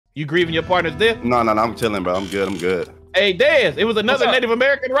You grieving your partner's death? No, I'm chilling, bro. I'm good. Hey, Dez, it was another Native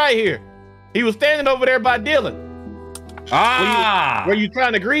American right here. He was standing over there by Dylan. Were you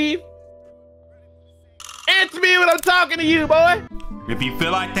trying to grieve? Answer me when I'm talking to you, boy. If you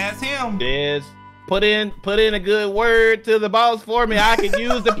feel like that's him. Dez, put in a good word to the boss for me. I can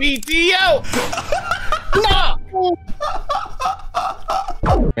use the PTO. No.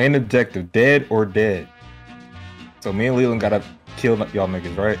 Main objective, dead or dead. So me and Leland gotta kill y'all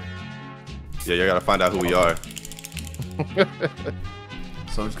niggas, right? Yeah, y'all gotta find out who we are.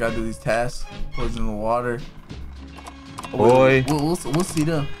 So we just gotta do these tasks. Poison in the water. Boy. We'll see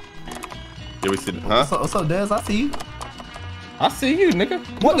them. Yeah, we see them, huh? What's up, Dez? I see you. I see you, nigga.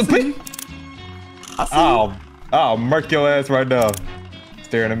 What the pick? I see you. I'll murk your ass right now.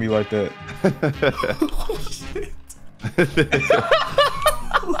 Staring at me like that. Oh, shit.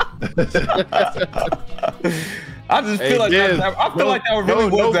 I just feel like that really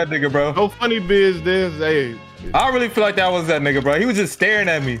was that nigga, bro. No funny biz, Dez. Hey. I really feel like that was that nigga, bro. He was just staring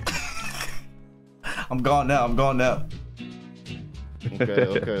at me. I'm gone now.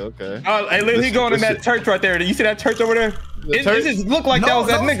 Okay. Hey, Lil, he going in that church right there. You see that church over there? It just looked like that was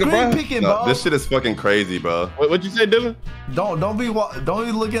that nigga, bro. Picking, no, this shit is fucking crazy, bro. What you say, Dylan? Don't be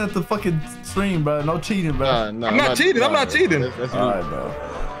looking at the fucking stream, bro. No cheating, bro. No, I'm not cheating. I'm not cheating. That's all right, bro.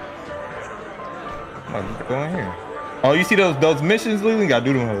 Go in here. Oh, you see those missions, Lil? You gotta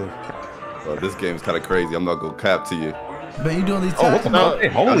do them hoes. Bro, this game's kind of crazy. I'm not gonna cap to you. Man, you doing these tasks? Oh, what the fuck? Hey,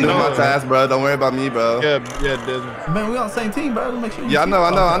 I'm doing my task, bro. Don't worry about me, bro. Yeah, Desmond. Man, we on the same team, bro. Make sure. Yeah, I know.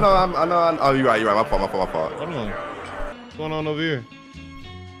 Oh, you're right. My fault. Hold on. What's going on over here?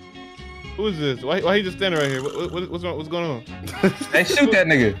 Who is this? Why he just standing right here? What's going on? Hey, shoot that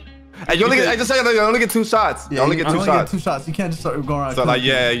nigga. Hey, you only get 2 shots. Yeah, you only get 2 shots. 2 shots. You can't just start going around. So like,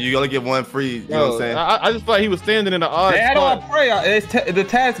 yeah, you only get 1 free. You know what I'm saying? I just thought he was standing in the odd spot. How do I pray? The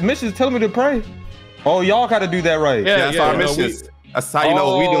task missions telling me to pray. Oh, y'all gotta do that right. Yeah, that's our missions. That's how you know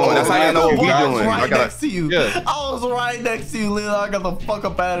what we doing. That's how you know what we doing. Right next to you. Yeah. I was right next to you, Leland. I got the fuck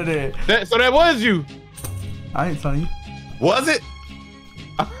up out of there. So that was you. I ain't telling you. Was it?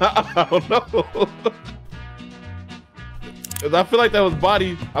 I don't know. Cause I feel like that was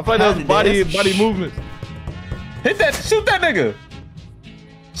body. I feel like that was body movements. Hit that! Shoot that nigga!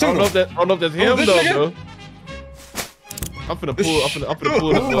 I don't know if that's him though, bro. I'm finna pull. I'm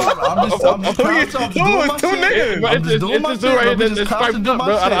just doing my shit. I'm just doing my shit, bro.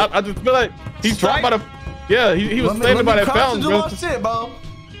 I just feel like he's trapped by the. Yeah, he was standing by that fountain, bro. Shit, bro.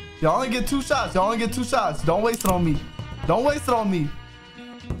 Y'all only get 2 shots. Don't waste it on me.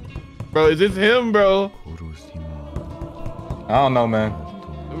 Bro, is this him, bro? I don't know, man.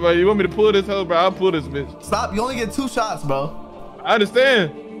 Bro, you want me to pull this hoe, bro? I'll pull this bitch. Stop. You only get 2 shots, bro. I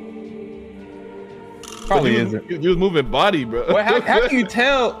understand. Probably isn't. You was moving body, bro. Well, how can you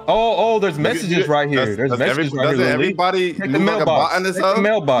tell? Oh, there's messages right here. There's messages right here. Everybody move like a bot in this hoe?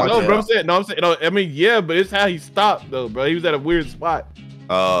 Mailbox. No, bro, I'm saying, I mean, yeah, but it's how he stopped, though, bro. He was at a weird spot.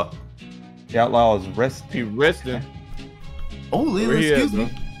 The outlaw is resting. He resting. Oh, Leland, excuse me.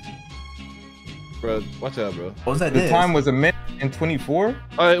 Bro, watch out, bro. What was that? The time was 1:24.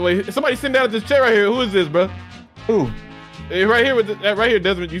 All right, wait. Somebody sitting down at this chair right here. Who is this, bro? Who? Right here right here,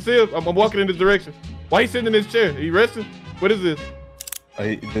 Desmond. You see him? I'm walking in this direction. Why he sitting in this chair? He resting? What is this?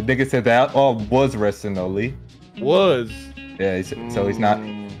 The nigga said the outlaw was resting though, Lee. Was. Yeah. So he's not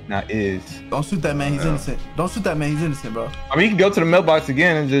is. Don't shoot that man. He's innocent. Don't shoot that man. He's innocent, bro. I mean, you can go to the mailbox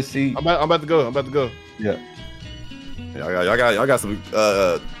again and just see. I'm about to go. Yeah. Y'all got some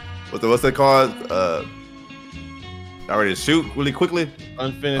what's that called? Y'all ready to shoot really quickly?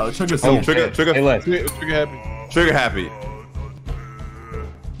 Unfinished. Trigger happy.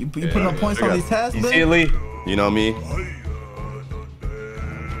 You putting up points on these tasks, man? You see it, Lee? You know me.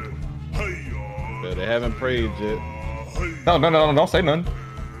 Yeah, they haven't prayed yet. No, don't say nothing.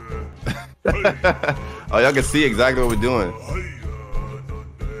 Oh, y'all can see exactly what we're doing.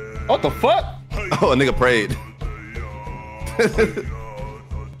 What the fuck? Oh, a nigga prayed.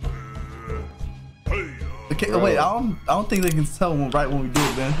 Okay, wait, I don't think they can tell when we do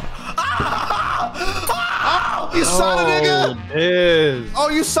it, man. You shot a nigga! Yes. Oh,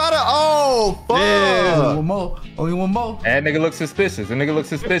 you shot it! Oh, fuck! Yeah. Only one more. That nigga looks suspicious.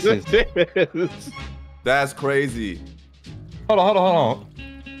 That's crazy. Hold on.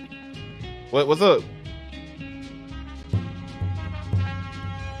 What's up?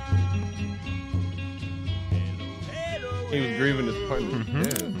 He was grieving his partner.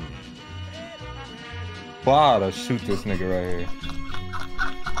 Yeah. Well, I ought to shoot this nigga right here.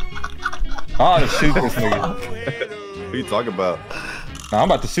 I ought to shoot this nigga. What are you talking about? Nah, I'm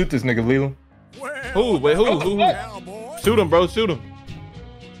about to shoot this nigga, Leland. Who? Wait, who? Shoot him, bro. Shoot him.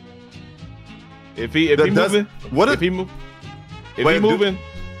 If he moving, if he moving.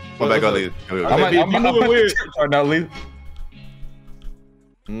 I'm back on Leland. I'm moving weird. Right now, Leland.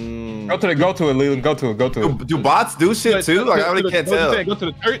 Go to it, Leland. Go to it. Do bots do shit too? Like I really can't tell. Go to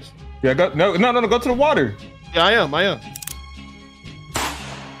the church. Yeah, no, go to the water. Yeah, I am.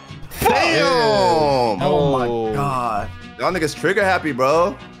 Damn! Oh my god. Y'all niggas trigger happy,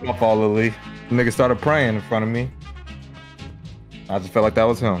 bro. My fault, Lily. Nigga started praying in front of me. I just felt like that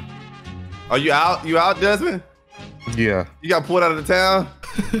was him. Are you out? You out, Desmond? Yeah. You got pulled out of the town?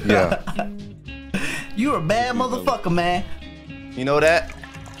 Yeah. You a bad motherfucker, man. You know that?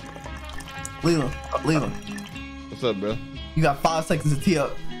 Leland. What's up, bro? You got 5 seconds to tee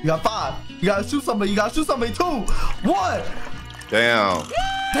up. You got 5. You gotta shoot somebody. 2, 1. Damn.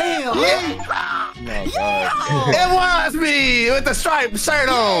 Damn, man. Oh, God. It was me with the striped shirt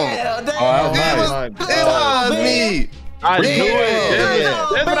on. Yeah, damn. Oh, It was me. I knew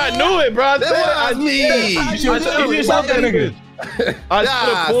it. That's what I knew it, bro. It was me. You shot that nigga.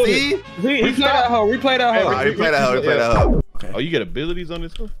 See? Replay that hoe. Oh, you get abilities on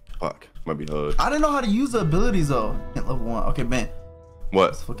this one? Fuck. Might be hood. I didn't know how to use the abilities though. Hit level 1. Okay, man. What?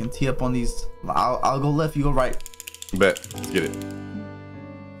 Let's fucking tee up on these. I'll go left, you go right. Bet. Let's get it.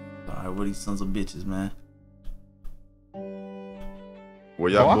 Alright, where these sons of bitches, man? Where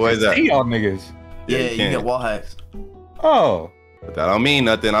y'all boys at? See y'all niggas. Yeah, you get wall hacks. Oh. But that don't mean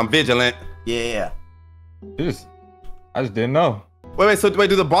nothing. I'm vigilant. Yeah. I just didn't know. Wait. So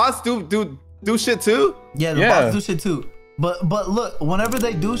do the boss do shit too? Yeah, the boss do shit too. But look, whenever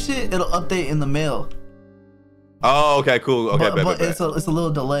they do shit, it'll update in the mail. Oh, okay, cool. Okay, but it's a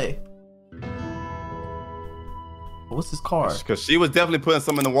little delay. What's this car? Because she was definitely putting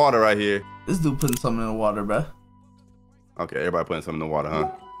some in the water right here. This dude putting something in the water, bruh. Okay, everybody putting something in the water,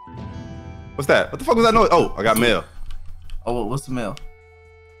 huh? What's that? What the fuck was that noise? Oh, I got mail. Oh, what's the mail?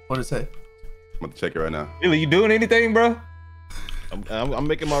 What did it say? I'm about to check it right now. Really, you doing anything, bro? I'm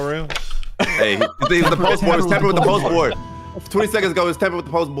making my round. Hey, the post board. It's tempered with the post board. 20 seconds ago, it's tempered with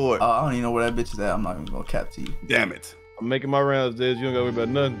the post board. I don't even know where that bitch is at. I'm not even gonna cap to you. Damn it. I'm making my rounds, Des. You don't gotta worry about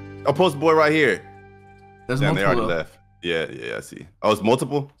nothing. Oh, post board right here. There's Damn, they multiple. already left. Yeah, I see. Oh, it's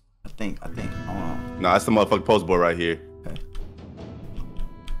multiple? I think. I don't know. Nah, it's the motherfucking post board right here. Okay.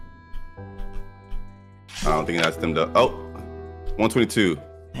 I don't think that's them though. Oh, 122.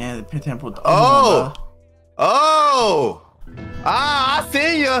 Man, the pin temper with the I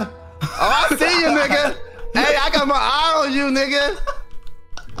see ya. Oh, I see you, nigga. Hey, I got my eye on you, nigga.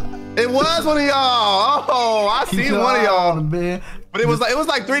 It was one of y'all. Oh, I seen one of y'all. But it was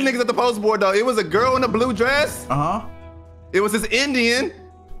like 3 niggas at the post board though. It was a girl in a blue dress. It was this Indian.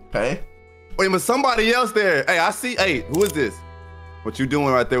 Okay. Wait, it was somebody else there. Hey, I see. Hey, who is this? What you doing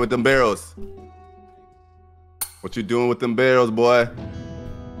right there with them barrels? What you doing with them barrels, boy?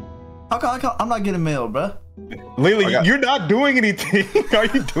 How come I'm not getting mail, bruh? Lily, you're not doing anything. Are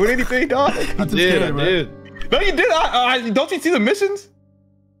you doing anything, dog? I did. No, you did. Don't you see the missions?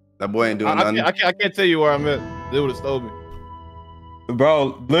 That boy ain't doing nothing. I can't tell you where I'm at. They would have stole me.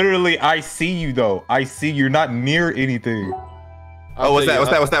 Bro, literally, I see you though. I see you're not near anything. Oh, what's that?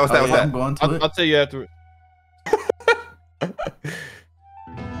 What's that? I'm going to it. I'll tell you after.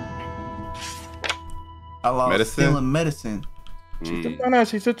 I lost stealing medicine.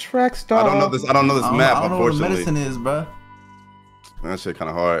 She's a track star. I don't know this map, I don't know unfortunately. what medicine is, bro. That shit kind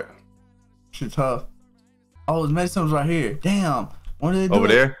of hard. Shit tough. Oh, his medicine was right here. Damn. When did they do over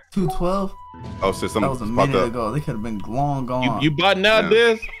there? 212. Oh shit, that was a minute ago. They could have been long gone. You butting out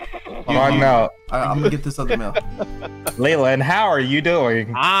this? Butting out. I'm gonna get this other mail. Leland, how are you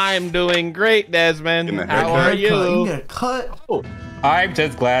doing? I'm doing great, Desmond. How are you? You get a cut. Oh, I'm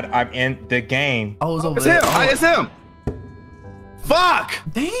just glad I'm in the game. I was over there. It's him. Fuck!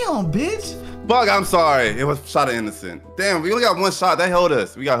 Damn, bitch! Fuck, I'm sorry. It was shot at innocent. Damn, we only got one shot. They held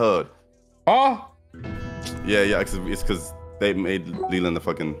us. We got hugged. Oh? Yeah, it's because they made Leland the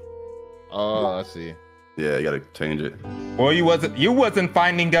fucking... Oh, I see. Yeah, you gotta change it. Well, you wasn't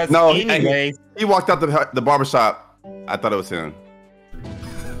finding us anyway. He walked out the barbershop. I thought it was him.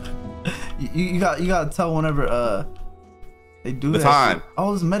 You gotta tell whenever they do the that time. Shit.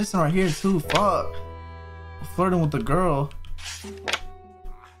 Oh, there's medicine right here too. Fuck. I'm flirting with the girl.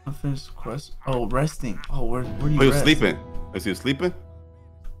 I finished the quest. Oh, resting. Oh, where do you he was rest? sleeping. Is he sleeping?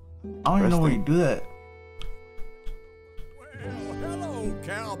 I don't even know where you do that. Well, hello,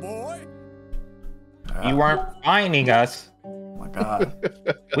 cowboy. You weren't finding us. Oh my god.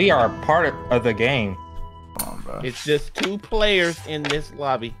 We are part of the game. Come on, bro. It's just 2 players in this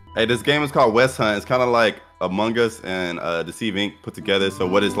lobby. Hey, this game is called West Hunt. It's kind of like Among Us and Deceive Inc. put together. So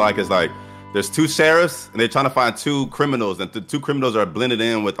what it's like is like there's 2 sheriffs, and they're trying to find 2 criminals, and the 2 criminals are blended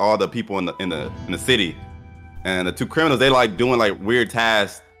in with all the people in the city. And the 2 criminals, they like doing like weird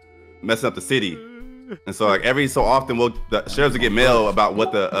tasks, messing up the city. And so like every so often, the sheriffs will get mail about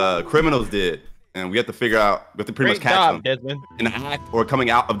what the criminals did, and we have to figure out, we have to pretty much catch them Desmond. in the act or coming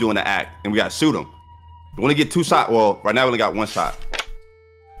out of doing the act, and we gotta shoot them. We only get 2 shots. Well, right now we only got 1 shot.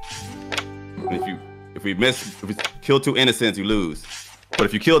 And if we kill 2 innocents, you lose. But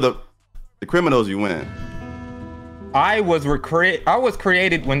if you kill the criminals, you win. I was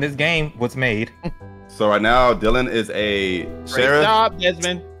created when this game was made. So right now, Dylan is a sheriff. Great job,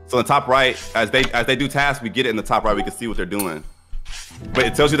 Desmond. So in the top right, as they do tasks, we get it in the top right. We can see what they're doing. But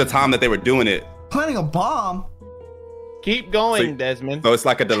it tells you the time that they were doing it. Planting a bomb. Keep going, Desmond. So it's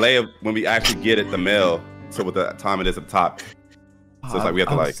like a delay of when we actually get it, the mail. So with the time it is at the top. So it's like we have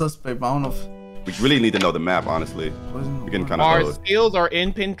to like. Suspect, but I don't know if... We really need to know the map, honestly. We're getting kind of Our close. skills are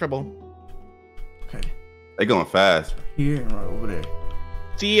impenetrable. Okay. They going fast. Here, right over there.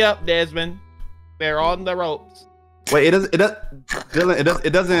 See up, Desmond. They're on the ropes. Wait, it doesn't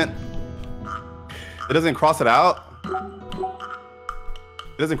cross it out.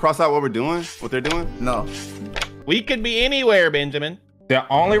 It doesn't cross out what we're doing, what they're doing. No. We could be anywhere, Benjamin. The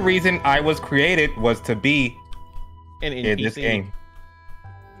only reason I was created was to be in this game.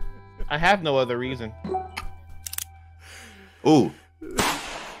 I have no other reason. Ooh.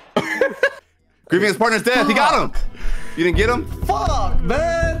 Grievous partner's dead. He got him. You didn't get him? Fuck,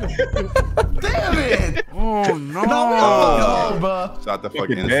 man. Damn it. Oh no. No, bro. Shot the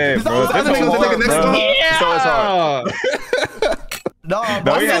fucking dead, bro. I think we'll take it next one. Yeah. So it's hard. No, I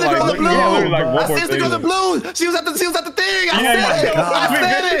see the girl in the blue. I see the girl in the blue. She was at the thing. I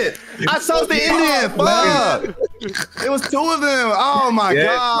said it. I chose the Indian. Fuck. It was 2 of them. Oh my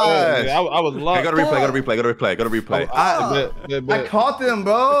god. I was lost. Go to replay. I caught them,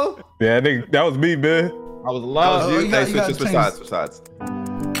 bro. Yeah, I think that was me, man. I was lost. Switch sides.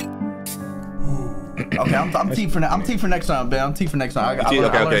 Okay, I'm team for next time, man. I'm team for next time. I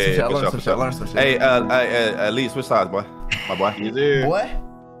learned some shit. Hey, Lee, switch sides, boy. My boy. You there? Boy,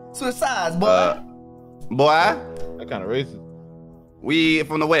 switch sides, boy. Boy. That kind of racist. We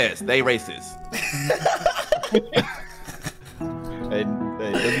from the West. They racist. Hey,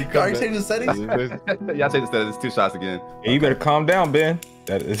 Already changed the settings? Y'all change the settings. It's 2 shots again. Hey, you better calm down, Ben.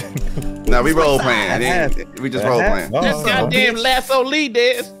 That is. Now we role playing. We just role playing. This goddamn lasso lead,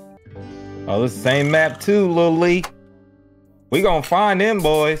 Des. Oh, this same map too, Lil Lee. We gonna find them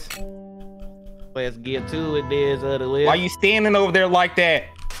boys. Let's get to it, Des of the West. Why you standing over there like that?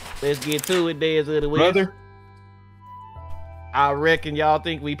 Let's get to it, Des of the West. Brother? I reckon y'all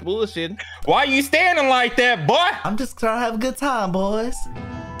think we bullshitting. Why you standing like that, boy? I'm just trying to have a good time, boys.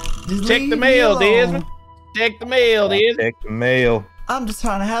 Just Check the mail, Desmond. Check the mail, Desmond. Check the mail. I'm just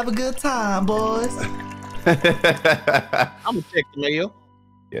trying to have a good time, boys. I'm gonna check the mail.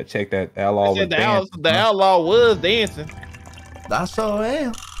 Yeah, check that outlaw. The outlaw was dancing. I sure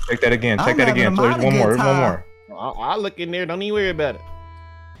am. Check that again. Check I'm that again. having a There's one more. There's one more. I look in there. Don't even worry about it.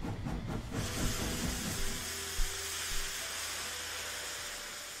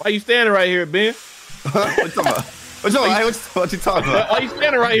 Why you standing right here, Ben? What you talking about? What you talking about? Why you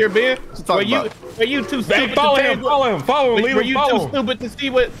standing right here, Ben? Were you too stupid Follow to him. Follow him. Follow him. Were you too stupid to see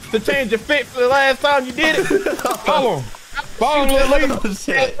what to change your fit for the last time you did it? Follow him. Follow him, Lil Lee.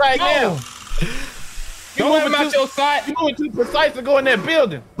 Shit. Right now. Don't move out your side. You moving too precise to go in that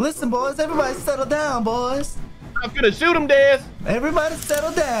building. Listen, boys, everybody settle down, boys. I'm gonna shoot him, Des. Everybody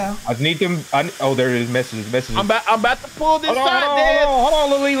settle down. I need them. Oh, there it is. Messages. I'm about to pull this shot, Des. Hold on,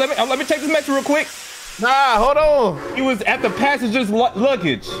 Lil Lee. Let me take this message real quick. Nah, hold on. He was at the passenger's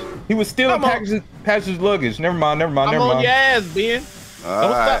luggage. He was stealing passenger's luggage. Never mind. I'm on your ass, Ben. All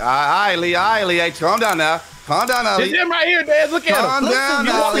right, Lee. Hey, calm down now. It's him right here, Des. Look at him. Calm down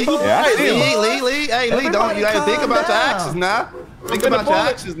now, Lee. Yeah, I see him. Lee. Hey, Lee, don't you gotta think about your actions now. Think about your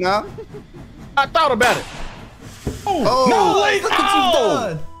actions now. I thought about it. Oh, No, Lee. Look what you've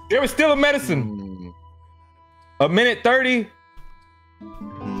done. There was still a medicine. A minute 30.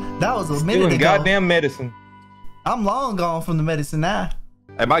 That was a minute Stealing ago. goddamn medicine. I'm long gone from the medicine now.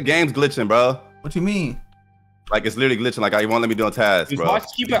 Hey, my game's glitching, bro. What you mean? Like it's literally glitching. Like you won't let me do a task, Just bro.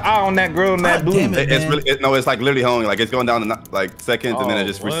 keep an eye on that girl in that God blue. damn it. It's really it's like literally holding. Like it's going down to like seconds and then it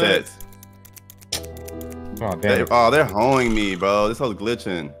just what? resets. Oh, damn. They're hoeing me, bro. This whole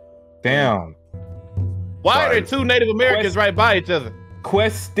glitching. Damn. Why are there 2 Native Americans right by each other?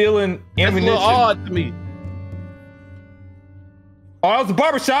 Quest stealing That's a ammunition. little odd to me. Oh, that was a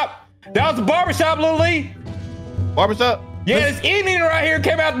barbershop. Lil Lee. Barbershop? Yeah, this Indian right here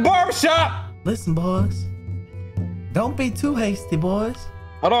came out the barbershop. Listen, boys. Don't be too hasty, boys.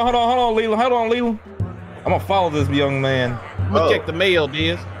 Hold on, Leland. I'm gonna follow this young man. I'm gonna check the mail,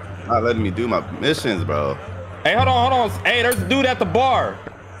 Diz. Not letting me do my missions, bro. Hey, hold on. Hey, there's a dude at the bar.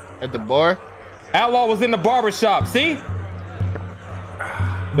 At the bar? Outlaw was in the barber shop. See?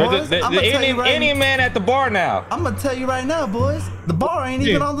 There's the Indian man at the bar now. I'm gonna tell you right now, boys. The bar ain't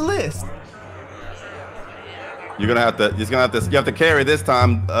even on the list. You're gonna have to. You have to carry this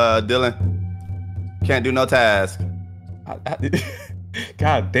time, Dylan. Can't do no task.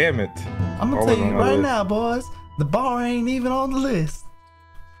 God damn it! I'm gonna tell you right now, boys. The bar ain't even on the list.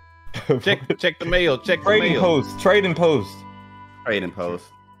 check the mail. Check the Trading mail. post. Trading post. Trading post.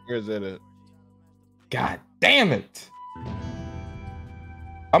 Where's that at? God damn it!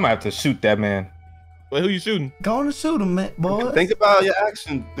 I'm gonna have to shoot that man. Wait, who you shooting? Go on and shoot him, man, boys. Think about your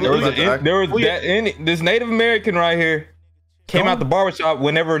action. This Native American right here came out the barbershop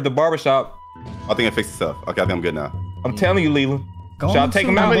whenever the barbershop. I think it fixed itself. Okay, I think I'm good now. I'm telling you, Leland. Shall I take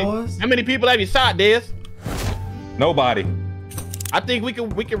him out? How many people have you shot, Diz? Nobody. I think we can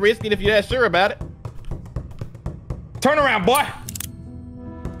risk it if you're that sure about it. Turn around, boy.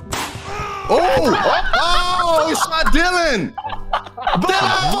 Oh, he shot Dylan.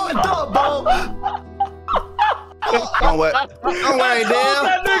 Don't worry,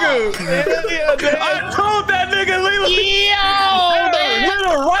 Dylan. I told that nigga, Leland.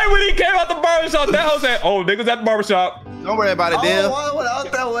 Leland, right when he came out the barbershop, that hoe said, "Oh, niggas at the barbershop." Don't worry about it, Dylan. I went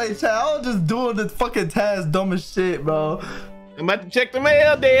out that way, chat. I was just doing the fucking task, dumb as shit, bro. I'm about to check the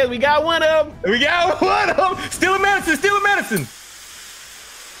mail, Diz. We got one of them. Stealing medicine.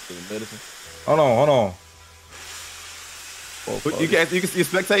 Hold on. You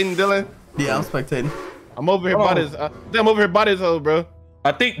spectating, Dylan? Yeah, I'm spectating. I'm over here by this hole, bro.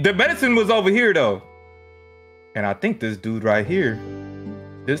 I think the medicine was over here though, and I think this dude right here,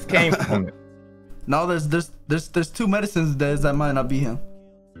 this came from it. No, there's two medicines that might not be him.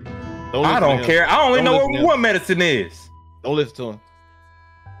 I don't care. I only know what one medicine is. Don't listen to him.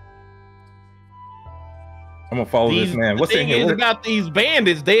 I'm gonna follow this man. What's in here? The thing is about these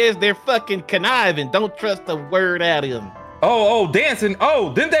bandits, they're fucking conniving. Don't trust a word out of them. Oh, dancing.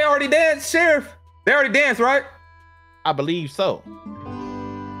 Oh, didn't they already dance, Sheriff? They already danced, right? I believe so.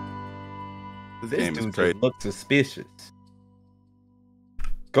 This game is crazy. Look suspicious.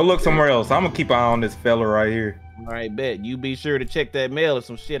 Go look somewhere else. I'm gonna keep an eye on this fella right here. All right, bet. You be sure to check that mail if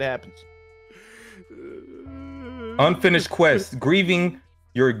some shit happens. Unfinished quest. Grieving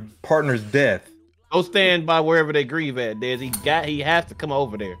your partner's death. Go stand by wherever they grieve at, Dez. He has to come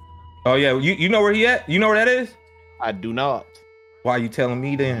over there. Oh yeah, you know where he at? You know where that is? I do not. Why are you telling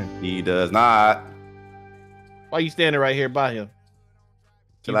me then? He does not. Why you standing right here by him?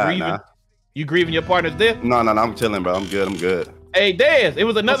 Chill out now. You grieving your partner's death? No, I'm chilling, bro. I'm good. Hey, Dez, it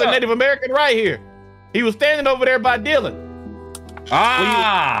was another Native American right here. He was standing over there by Dylan.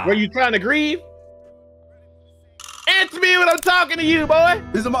 Were you trying to grieve? Answer me when I'm talking to you, boy.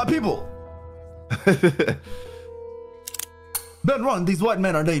 These are my people. Ben, run. These white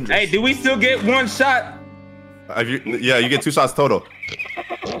men are dangerous. Hey, do we still get one shot? Yeah, you get 2 shots total.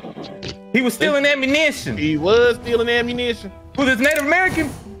 He was stealing ammunition. He was stealing ammunition. Who, this Native American?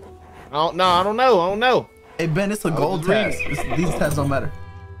 I don't know. Hey, Ben, it's a gold task. These tasks don't matter.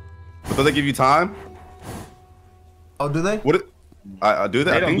 But do they give you time? Oh, do they? What? I do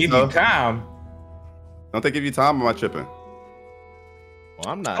that. They don't give you time. Don't they give you time? Or am I tripping? Well,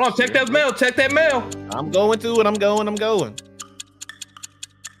 I'm not. Hold on, check that mail. Check that mail. I'm going to it. I'm going.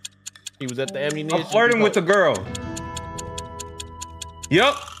 He was at the ammunition. I'm flirting with the girl.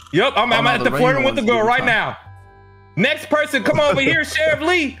 Yup. I'm at the flirting with the girl right now. Next person, come over here, Sheriff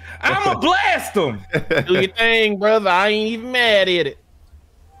Lee. I'ma blast him. Do your thing, brother. I ain't even mad at it.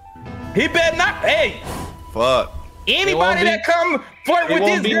 He better not. Hey. Fuck. Anybody that come flirt with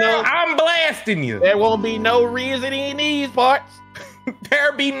this girl, I'm blasting you. There won't be no reason in these parts.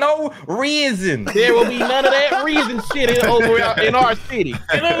 There be no reason. There will be none of that reason shit over in our city.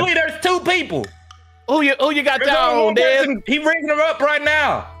 And literally, there's 2 people. Who you got y'all on, Dad? He ringing her up right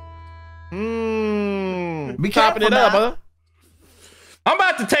now. Be chopping it up, huh? I'm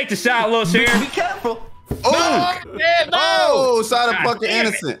about to take the shot, little Sheriff. Be careful. Oh, shot a fucking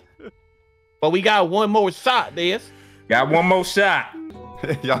innocent. But we got one more shot, Des. Got one more shot.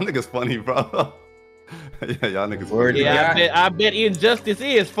 Y'all niggas funny, bro. Yeah, y'all niggas funny. Yeah, I bet injustice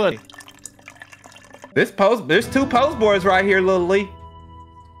is funny. There's 2 post boards right here, little Lee.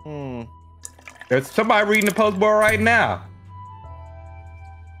 There's somebody reading the post board right now.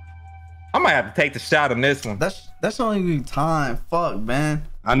 I might have to take the shot on this one. That's only time. Fuck, man.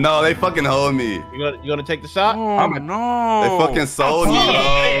 I know, they fucking hold me. You gonna take the shot? Oh, no. They fucking sold me,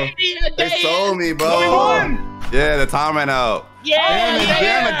 bro. They sold me, bro. Yeah, the time ran out.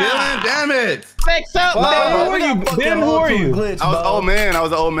 Damn it, Dylan. Damn it. Fix up, Ben, who are you? Ben, who are you? Glitch, I was an old man. I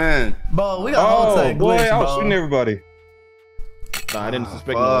was an old man. Bro, we got hold tag boy, glitch, I was bro. shooting everybody. Nah, I didn't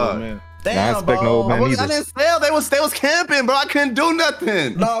suspect no old man. Damn, Nah, I expect no old man I either. didn't sell. They was camping, bro. I couldn't do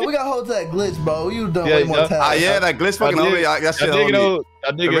nothing. No, we got hold tag glitch, bro. You done way more time. Yeah, that glitch fucking on me. That shit on me.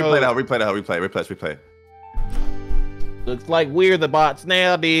 Replay. Looks like we're the bots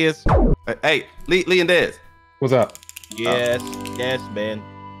now, Diz. Hey, Lee and Dez. What's up? Yes, man.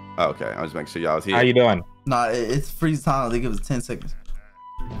 Oh, okay, I was just making sure y'all was here. How you doing? Nah, it's freeze time. They give us 10 seconds.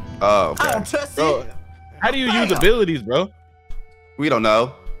 Oh, okay. I don't trust Bro, it. how do you use abilities, bro? We don't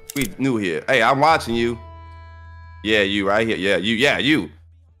know. We new here. Hey, I'm watching you. Yeah, you right here. Yeah, you. Yeah, you.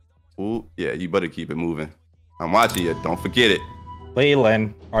 Ooh, yeah, you better keep it moving. I'm watching you. Don't forget it.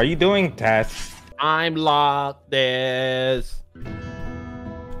 Leland, are you doing tasks? I'm locked, Des.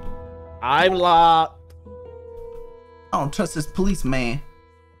 I'm locked. I don't trust this policeman.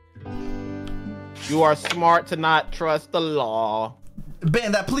 You are smart to not trust the law.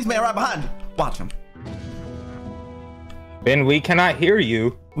 Ben, that policeman right behind you. Watch him. Ben, we cannot hear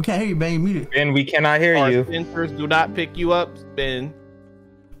you. We can't hear you, Ben. You muted. Ben, we cannot hear Our you. sensors do not pick you up, Ben.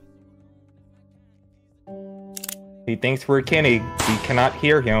 He thinks we're Kenny. We cannot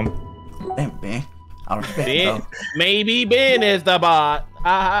hear him. Damn, Ben. I don't respect Ben, though. maybe Ben is the bot.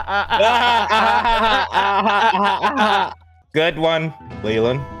 Good one,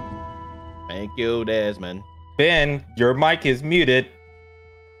 Leland. Thank you, Desmond. Ben, your mic is muted.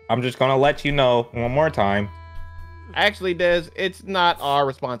 I'm just gonna let you know one more time. Actually, Des, it's not our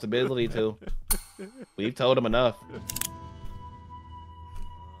responsibility to. We've told him enough.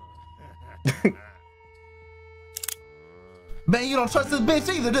 Ben, you don't trust this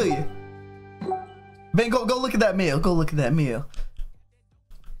bitch either, do you? Ben, go look at that meal. Go look at that meal.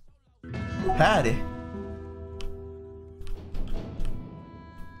 Howdy.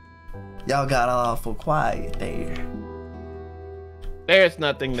 Y'all got awful quiet there. There's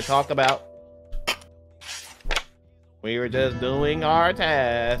nothing to talk about. We were just doing our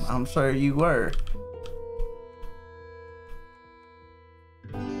task. I'm sure you were.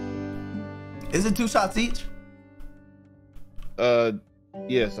 Is it 2 shots each?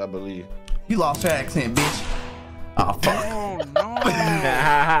 Yes, I believe. You lost your accent, bitch. Oh, fuck. Oh,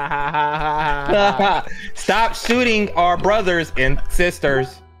 Stop shooting our brothers and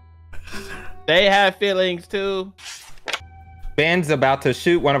sisters. they have feelings too. Ben's about to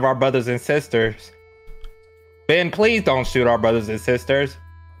shoot one of our brothers and sisters. Ben, please don't shoot our brothers and sisters.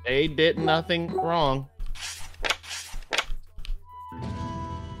 They did nothing wrong.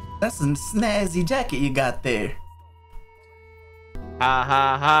 That's a snazzy jacket you got there. Ha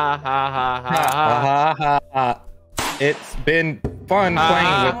ha ha ha ha ha ha. It's been fun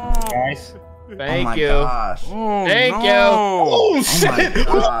playing with you guys. Thank oh my you. Gosh. Thank you. Oh shit!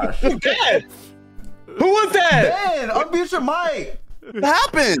 Oh my gosh. Who was that? Who was that? Ben, unmute your mic. What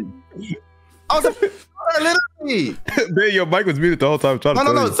happened? I was literally. Ben, your mic was muted the whole time.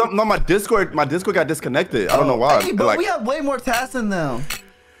 No. My Discord got disconnected. I don't know why. Hey, but we have way more tasks than them.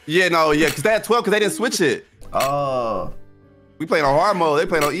 Yeah, because they had 12 because they didn't switch it. Oh. We playing on hard mode. They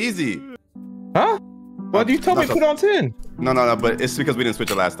playing on easy. Huh? Well, you told me to put on 10. No, but it's because we didn't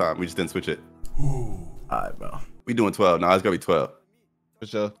switch it last time. We just didn't switch it. Alright, bro. We doing 12. No, it's gonna be 12. For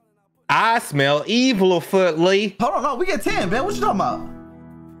sure. I smell evil, Footly. Hold on, no, we get 10, man. What you talking about?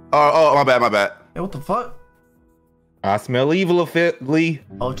 Oh, my bad. Hey, what the fuck? I smell evil, Footly.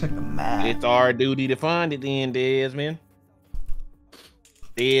 Oh, check the map. It's our duty to find it then, Desmond.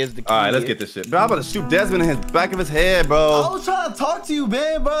 There's the key. All right, let's get this shit. Bro, I'm about to shoot Desmond in his back of his head, bro. I was trying to talk to you,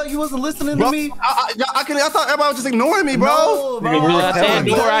 man, bro. You wasn't listening to me. I thought everybody was just ignoring me, bro. No, bro. That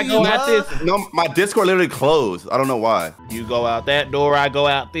door I go out this. No, my Discord literally closed. I don't know why. You go out that door, I go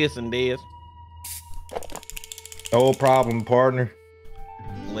out this, and Des. No problem, partner.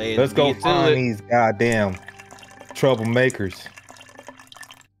 Let's go find these goddamn troublemakers.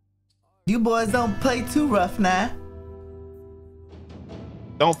 You boys don't play too rough now.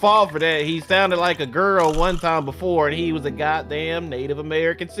 Don't fall for that. He sounded like a girl one time before, and he was a goddamn Native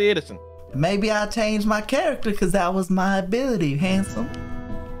American citizen. Maybe I changed my character because that was my ability, handsome.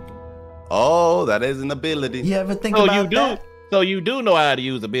 Oh, that is an ability. You ever think about that? So you do know how to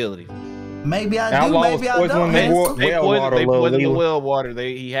use abilities. Maybe I do, maybe I don't. They poison the well water.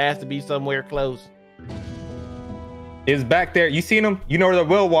 He has to be somewhere close. It's back there. You seen him? You know where the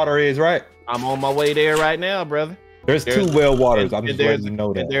well water is, right? I'm on my way there right now, brother. There's 2 well waters. I'm just letting you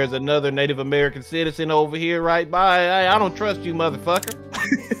know that. There's another Native American citizen over here right by. Hey, I don't trust you, motherfucker.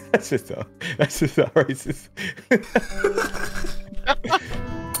 That's just a racist.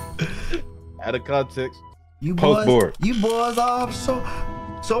 Out of context. You Post board. You boys are so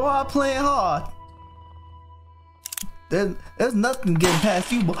hard playing hard. There's nothing getting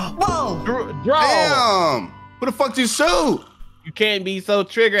past you. Whoa! Draw. Damn! Who the fuck you shoot? You can't be so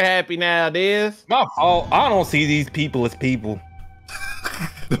trigger happy now, Diz. My fault. I don't see these people as people.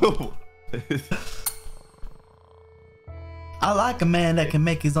 I like a man that can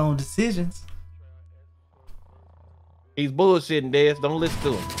make his own decisions. He's bullshitting, Diz. Don't listen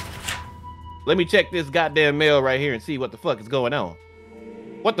to him. Let me check this goddamn mail right here and see what the fuck is going on.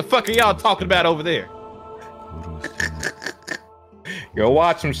 What the fuck are y'all talking about over there? Yo,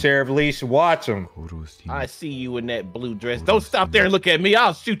 watch him, Sheriff Lee. Watch him. I see you in that blue dress. Don't stop there and look at me.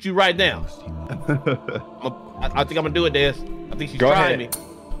 I'll shoot you right now. I think I'm gonna do it, Des. I think she's trying me.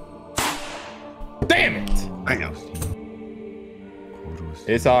 Damn it! Damn.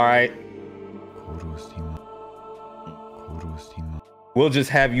 It's all right. We'll just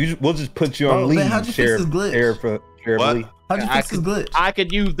have you. We'll just put you on leave, Sheriff Lee. How'd you fix this glitch? I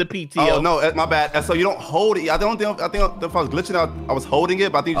could use the PTO. Oh no, my bad. So you don't hold it. I think if I was glitching out, I was holding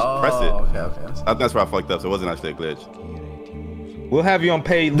it, but I think you just press it. Okay. That's where I fucked up. So it wasn't actually a glitch. We'll have you on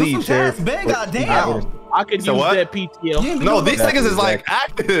paid leave, Sheriff. Ben, goddamn. I could use that PTO. No, these niggas is like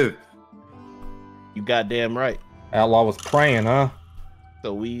active. You goddamn right. Outlaw was praying, huh?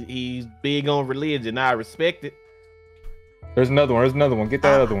 So he's big on religion. I respect it. There's another one. There's another one. Get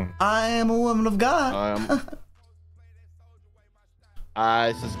that other one. I am a woman of God.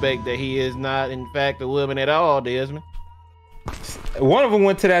 I suspect that he is not, in fact, a woman at all, Desmond. One of them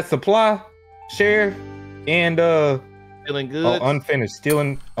went to that supply, Sheriff, and stealing goods. Oh, unfinished.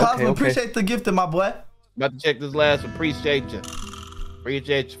 Stealing. Okay, appreciate the gift, my boy. About to check this last. Appreciate you.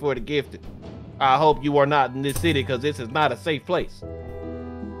 Appreciate you for the gifted. I hope you are not in this city because this is not a safe place.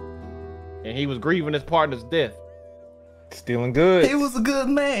 And he was grieving his partner's death. Stealing goods. He was a good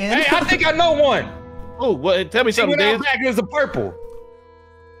man. Hey, I think I know one. Oh, what? Tell me something, Des. Back as a purple.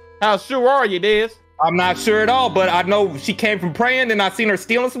 How sure are you, Des? I'm not sure at all, but I know she came from praying and I seen her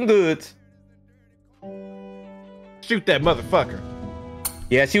stealing some goods. Shoot that motherfucker.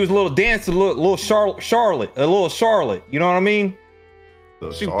 Yeah, she was a little dancer, a little Charlotte. You know what I mean?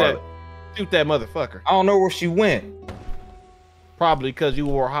 Shoot that motherfucker. I don't know where she went. Probably because you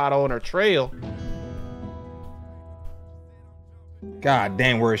were hot on her trail. God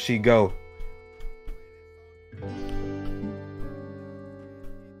damn, where'd she go?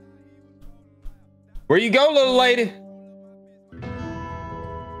 Where you go, little lady?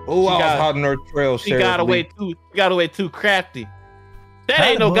 Oh, I was hot on her trail. She got away too crafty. That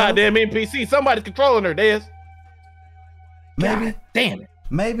ain't no goddamn NPC. Somebody's controlling her, Des. Maybe. God damn it.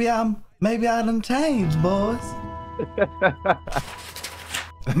 Maybe I done changed, boys.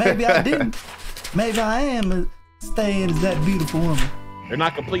 Maybe I didn't. Maybe I am staying as that beautiful woman. They're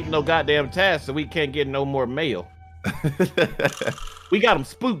not completing no goddamn tasks, so we can't get no more mail. We got them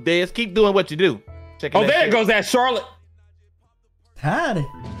spooked, Des. Keep doing what you do. Oh, there goes that Charlotte. Howdy.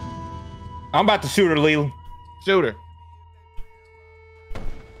 I'm about to shoot her, Leland. Shoot her.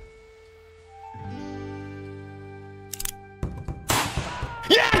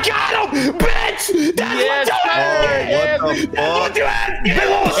 Yeah, got him, bitch! That's what you What the fuck? You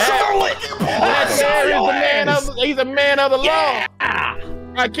little Charlotte! He's a man of the law.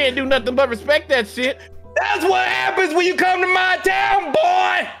 I can't do nothing but respect that shit. That's what happens when you come to my town,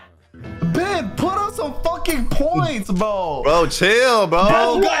 boy! Ben, put up some fucking points, bro. Bro, chill, bro.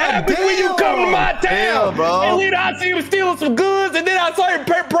 That's what happens when you come to my town, chill, bro. And later I see him stealing some goods, and then I saw him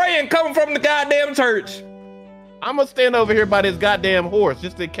praying coming from the goddamn church. I'm gonna stand over here by this goddamn horse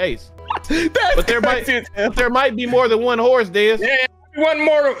just in case. But there might be more than one horse, Des. Yeah, one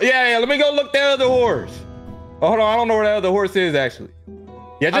more. Yeah, let me go look that other horse. Oh, hold on, I don't know where that other horse is actually.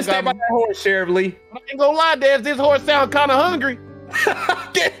 Yeah, just stay by that horse, Sheriff Lee. I ain't gonna lie, Des. This horse sounds kind of hungry.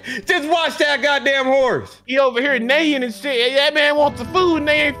 Just watch that goddamn horse. He over here neighing and shit. That man wants the food and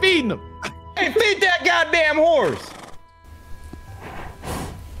they ain't feeding him. Hey, feed that goddamn horse.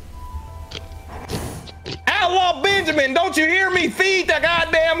 Outlaw Benjamin, don't you hear me? Feed that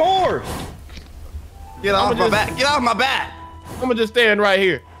goddamn horse. Get off my back. Get off my back. I'm gonna just stand right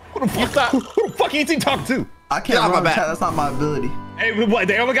here. Who the fuck is he talking to? I can't run chat. That's not my ability. Hey, what?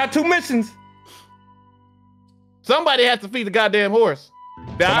 They only got 2 missions. Somebody has to feed the goddamn horse.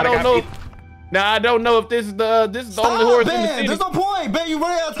 Now I don't know. Now I don't know if this is the only horse in the city. There's no point, Ben. You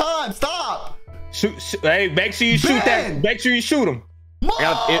running out of time. Stop. Shoot. Hey, make sure you shoot that. Make sure you shoot him.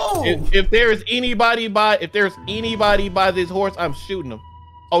 If there's anybody by this horse, I'm shooting him.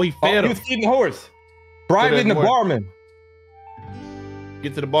 Oh, he fed him. He was feeding the horse. Bribing the barman.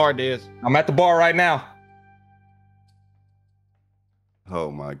 Get to the bar, Des. I'm at the bar right now.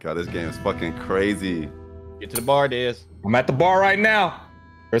 Oh my god, this game is fucking crazy. Get to the bar, Des. I'm at the bar right now.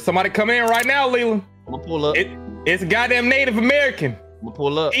 There's somebody coming in right now, Leland. I'm gonna pull up. It's a goddamn Native American. I'm gonna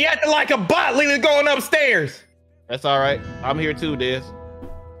pull up. He acting like a bot, Leland, going upstairs. That's all right. I'm here too, Des.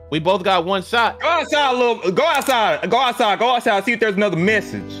 We both got one shot. Go outside, go outside. See if there's another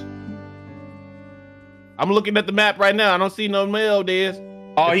message. I'm looking at the map right now. I don't see no mail, Des.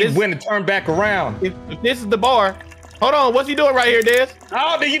 Oh, he went and turned back around. If this is the bar, hold on. What's he doing right here, Des?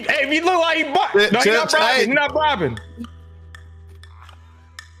 Oh, hey, he look like he bought. No, he's not bribing. He's not bribing.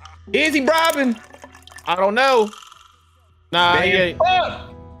 Is he bribing? I don't know. Nah, he ain't.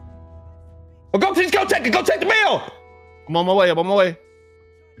 Well, go take it. Go take the mail. I'm on my way.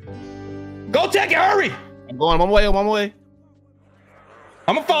 Go take it. Hurry. I'm on my way.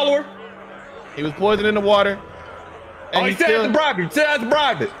 I'm a follower. He was poisoned in the water. Oh, he said I have to bribe him. He said I have to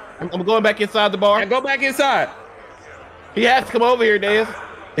bribe it. I'm going back inside the bar. Yeah, go back inside. He has to come over here, Des.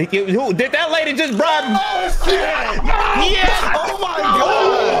 Who did that lady just bribe him? Oh shit! Yes! Oh my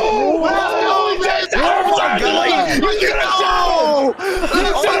god! Oh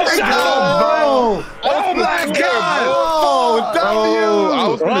my god! I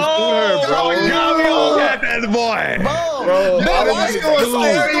was gonna shoot her, bro. That boy. Bro, that was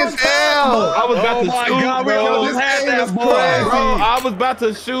scary as hell. I was about to shoot, bro. Just had that boy. Bro, I was about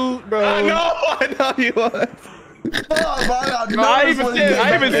to shoot, bro. I know you was. I even said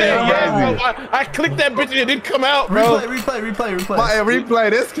yes, bro. I clicked that bitch and it didn't come out, bro.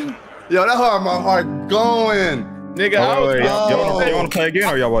 Replay this. Yo, that hurt my heart going. Nigga, y'all want to play again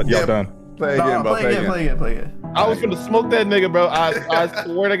or y'all done? Play again, bro. Play again. I was gonna smoke that nigga, bro. I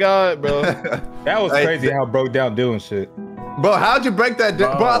swear to God, bro. That was crazy how I broke down doing shit. Bro, how'd you break that?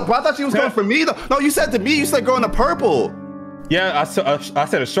 Bro, I thought you was going for me though. No, you said to me. You said going to purple. Yeah, I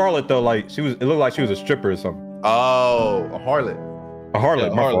said to Charlotte though, like it looked like she was a stripper or something. Oh, a harlot. A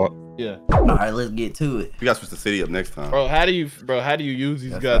harlot, my fault. Yeah. All right, let's get to it. You gotta switch the city up next time. Bro, how do you use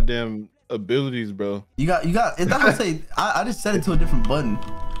these goddamn abilities, bro? You got. If that would say, I just set it to a different button.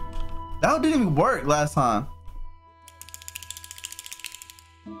 That didn't even work last time.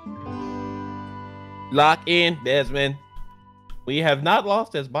 Lock in, Desmond. We have not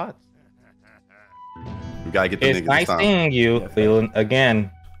lost as bots. We gotta get the niggas nice seeing you, Leland, again.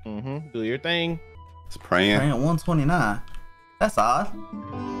 Do your thing. It's praying. 129. That's odd.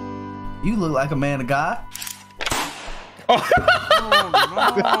 You look like a man of God. Oh no!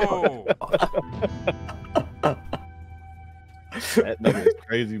 That nigga is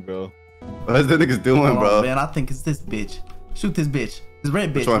crazy, bro. What's the niggas doing, bro? Man, I think it's this bitch. Shoot this bitch. This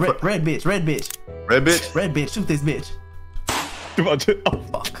red bitch. Red bitch. Red bitch? Shoot this bitch. Oh,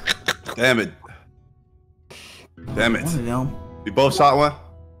 fuck. Damn it. One of them. We both shot one?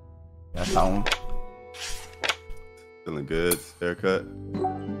 Yeah, I shot one. Feeling good. Haircut.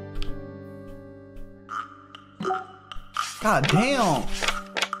 God damn.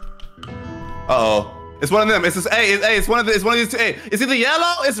 Uh-oh. It's one of them. It's this it's one of these two. Hey, it's either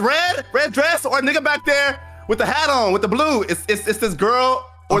yellow, it's red dress, or a nigga back there with the hat on, with the blue. It's this girl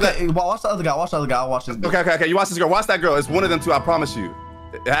or okay, watch the other guy. Watch the other guy. Watch this. Okay. You watch this girl. Watch that girl. It's one of them two. I promise you.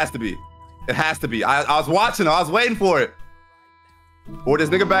 It has to be. It has to be. I was watching. I was waiting for it. Or this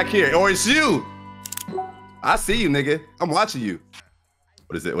nigga back here. Or it's you. I see you, nigga. I'm watching you.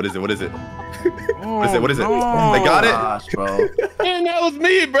 What is it? Oh, What is it? They got it? Gosh, bro. Man, that was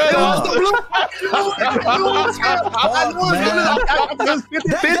me, bro. It was the blue.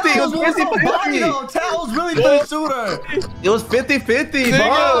 It was 50-50. Tal was really the shooter. It was 50-50,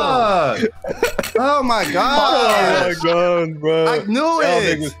 bro. Oh my god. Oh my god, bro. I knew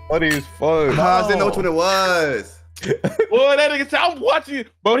it. Was funny as fuck. I didn't know which one it was. Boy, that nigga said, I'm watching you.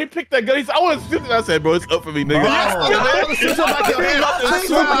 Bro, he picked that gun. He said, I want to shoot it. I said, bro, it's up for me, nigga. I shoot you,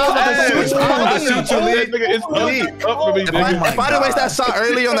 nigga. It's up for me, nigga. If I didn't waste that shot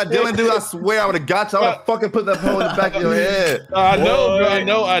early on that Dylan dude, I swear I would have got you. I would have fucking put that pole in the back of your head. I know, bro. I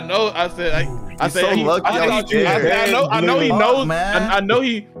know. I said, I so lucky. I know he knows. I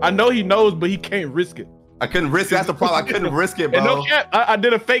know he knows, but he can't risk it. I couldn't risk it. That's the problem. I couldn't risk it, bro. And no cap, I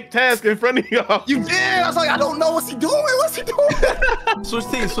did a fake task in front of y'all. You did. I was like, I don't know what's he doing. Switch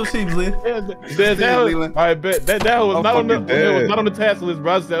teams, Leland. All right, bet that was not on the task list,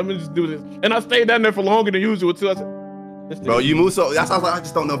 bro. I said, I'm gonna just do this, and I stayed down there for longer than usual too. I said, bro, you move so. That's why I was like, I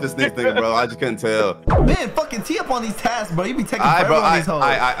just don't know if this next thing, bro. I just couldn't tell. Man, fucking tee up on these tasks, bro. You be taking forever on these hoes.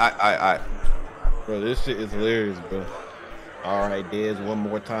 Bro, this shit is hilarious, bro. All right, Des, one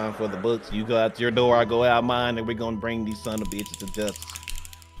more time for the books. You go out your door, I go out mine, and we're gonna bring these son of bitches to justice.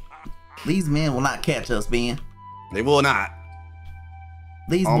 These men will not catch us, Ben. They will not.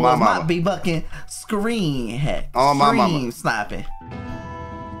 These boys might be fucking screen sniping.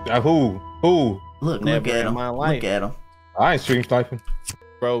 Who? Look at him. Look at him. I ain't stream sniping.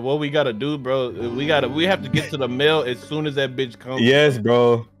 Bro, what we gotta do, bro? We have to get to the mail as soon as that bitch comes. Yes,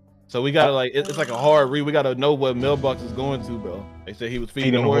 bro. So we gotta like it's like a hard read. We gotta know what mailbox is going to, bro. They said he was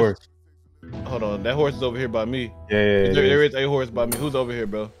feeding the horse. Hold on, that horse is over here by me. Yeah. There is a horse by me. Who's over here,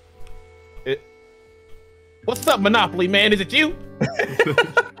 bro? What's up, Monopoly man? Is it you?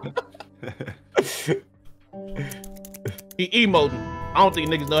 He emoting. I don't think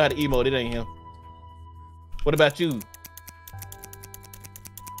niggas know how to emote. It ain't him. What about you?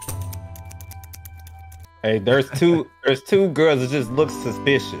 Hey, there's two girls that just look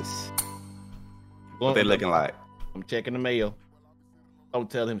suspicious. What they looking like? I'm checking the mail. Don't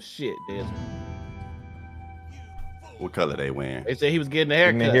tell him shit, Desmond. What color they wearing? They said he was getting a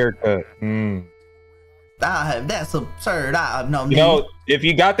haircut. That's absurd. I have no need. You know, if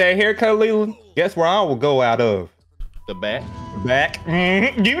you got that haircut, Leland, guess where I will go out of? The back. Back.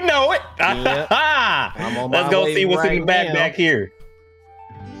 You know it. Yep. I'm on Let's my go way see what's right in the back now. back here.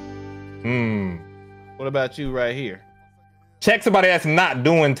 What about you right here? Check somebody that's not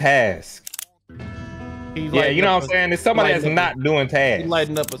doing tasks. Yeah, you know what I'm saying? There's somebody that's not doing tasks. He's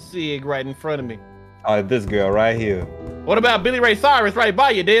lighting up a cig right in front of me. Oh, this girl right here. What about Billy Ray Cyrus right by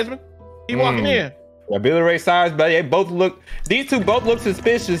you, Desmond? He walking in. Yeah, Billy Ray Cyrus, but they both look. These two both look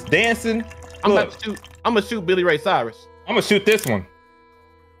suspicious. Dancing. I'm gonna shoot Billy Ray Cyrus. I'm gonna shoot this one.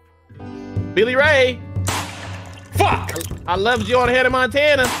 Billy Ray. Fuck! I loved you on Hannah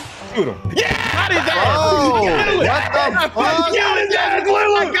Montana. Shoot him. Yeah! How did that? Oh, what the fuck?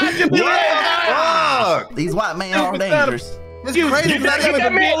 I got you, Billy Ray. These white men are dangerous. It's crazy. Get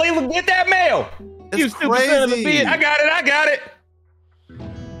that mail, Leland. Get that mail. You stupid son of a bitch. I got it.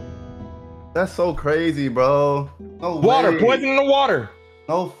 That's so crazy, bro. No Water, way. poison in the water.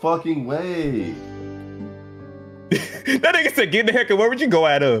 No fucking way. That nigga said, get the haircut. Where would you go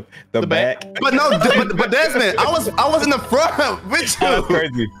out of? The back. But no, but Desmond, I was in the front with you. Oh, that's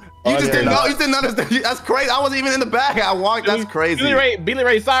crazy. You just didn't know. You didn't understand. That's crazy. I wasn't even in the back. I walked. That's crazy. Billy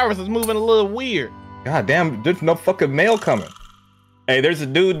Ray Cyrus is moving a little weird. God damn, there's no fucking mail coming. Hey, there's a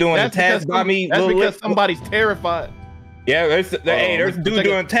dude doing the task by me. That's because somebody's terrified. Yeah, there's a dude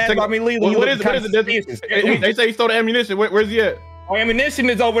doing task by me. Leland. What is it? They say he stole the ammunition. Where's he at? Oh, ammunition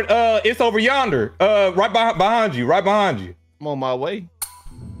is over. It's over yonder. Right behind you. Right behind you. I'm on my way.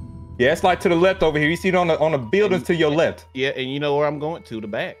 Yeah, it's like to the left over here. You see it on the buildings to your left. Yeah, and you know where I'm going? To the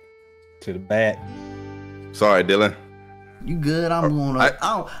back. To the back. Sorry, Dylan. You good? I'm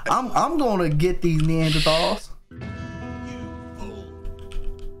gonna get these Neanderthals.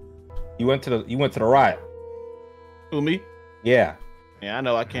 You went to the right. Who, me? Yeah. Yeah, I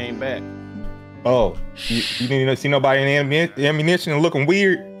know. I came back. Oh, you didn't see nobody in the ammunition and looking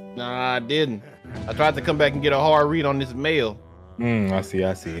weird? Nah, I didn't. I tried to come back and get a hard read on this mail. I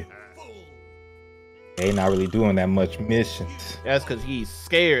see. They not really doing that much missions. That's because he's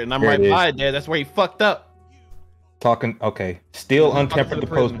scared, and I'm right by it there. That's where he fucked up. Okay. Still untempered the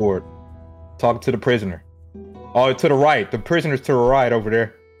post board. Talking to the prisoner. Oh, to the right. The prisoner's to the right over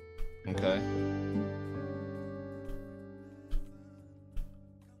there. Okay.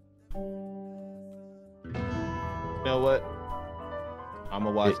 You know what? I'm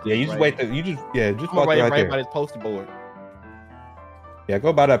gonna watch. Yeah, you just wait. Just walk right by this poster board. Yeah,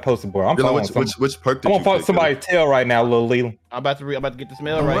 go by that poster board. I'm Dylan, which perk did you I'm gonna fuck somebody's tail right now, little Leland. I'm about to get this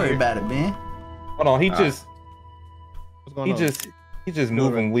mail Don't right worry here. about it, man. Hold on, What's going on? He's just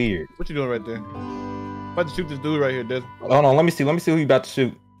moving weird. What you doing right there? I'm about to shoot this dude right here, Desmond. Hold on, let me see who you about to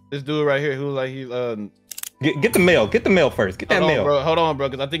shoot. This dude right here, who like he's Get the mail first. Get that mail. Hold on, bro,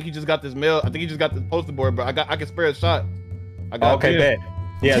 because I think he just got this mail. I think he just got this poster board, bro. I can spare a shot. Okay, bet.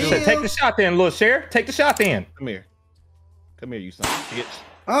 Yeah, take the shot then, little sheriff. Take the shot then. Come here, you son of a bitch.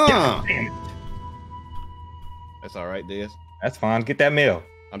 God damn it. That's all right, Des. That's fine. Get that mail.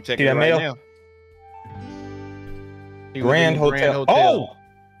 I'm checking it right now. Grand Hotel. Oh,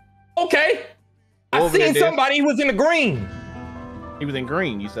 okay. I seen somebody who was in the green. He was in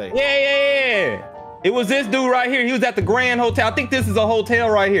green, you say? Yeah. It was this dude right here. He was at the Grand Hotel. I think this is a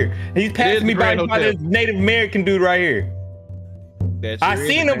hotel right here. He's passing me by this Native American dude right here. I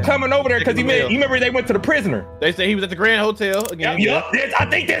seen him coming over there because you remember they went to the prisoner. They say he was at the Grand Hotel again. Yep. I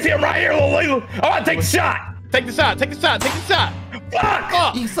think that's him right here, little Leland. I'm about to take the shot. Take the shot.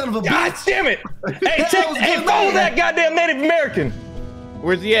 Fuck! You son of a bitch. God damn it! Hey, follow that goddamn Native American.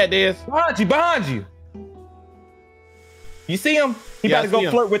 Where's he at, Des? Behind you. You see him? He about to go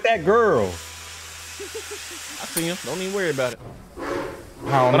flirt with that girl. I see him. Don't even worry about it.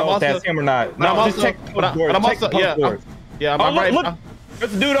 I don't know if that's him or not. No, just check the post boards. Check the post boards. Yeah, I'm right. Look,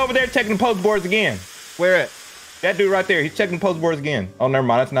 there's a dude over there checking the post boards again. Where at? That dude right there. He's checking the post boards again. Oh, never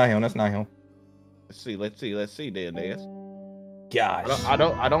mind. That's not him. Let's see, there, Des. Gosh. I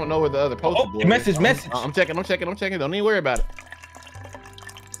don't know where the other poster board message. I'm checking. Don't even worry about it.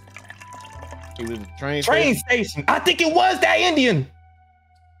 He was a train station. I think it was that Indian.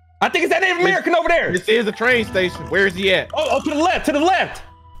 I think it's that Native American over there. This is a train station. Where is he at? Oh, to the left.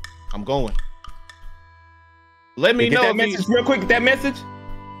 I'm going. Let me know that message real quick. Get that message.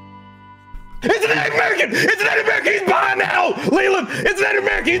 It's an Native American. It's an Native American. He's behind now, Leland. It's an Native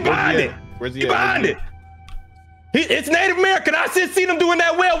American. He's behind it. Where's he? He's behind it. It's Native American. I just seen him doing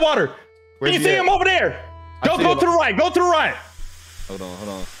that well water. Can you see him over there? Go to the right. Go to the right. Hold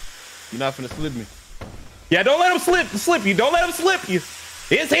on. You're not finna slip me. Yeah, don't let him slip you. Don't let him slip you.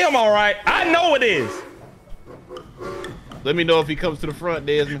 It's him, all right. I know it is. Let me know if he comes to the front,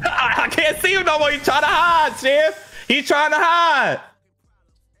 Desmond. I can't see him no more. He's trying to hide, Chef. He's trying to hide.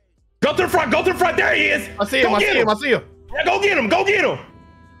 Go to the front. Go to the front. There he is. I see him. I see him. Yeah, go get him. Go get him.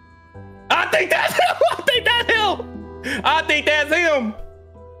 I think that's him. I think that's him.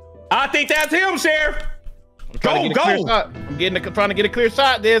 I think that's him, Sheriff. Go. I'm trying to get a clear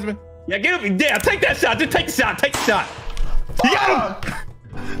shot, Desmond. Yeah, get him. Yeah, take that shot. Just take the shot. Take the shot. You got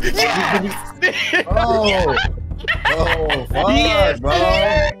him. Yeah. Oh, fuck, yes. Bro.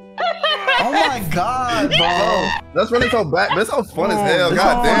 Oh my God, bro. That's running so back. That's so fun as hell.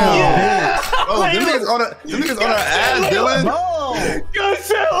 God damn. Yeah. Oh, them niggas on our ass, Dylan. Good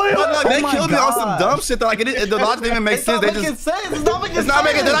shit, Leland. Look, they killed me on some dumb shit that like the logic didn't even make sense. They just It's not making sense. it's not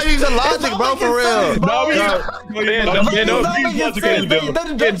making. They're not using logic, bro, for real. There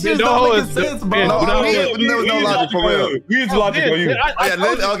was no logic for real. Use logic on you.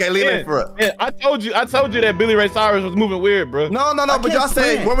 Okay, Leland for it. I told you that Billy Ray Cyrus was moving weird, bro. No, but y'all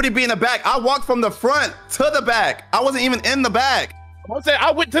say where would he be in the back? I walked from the front to the back. I wasn't even in the back. I'm saying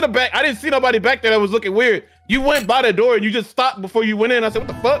I went to the back. I didn't see nobody back there that was looking weird. You went by the door and you just stopped before you went in. I said, what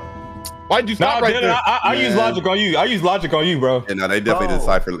the fuck? Why'd you stop right there? I use logic on you. I use logic on you, bro. Yeah, no, they definitely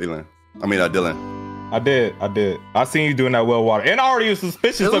deciphered Leland. I mean, Dylan. I did. I seen you doing that well water. And I already was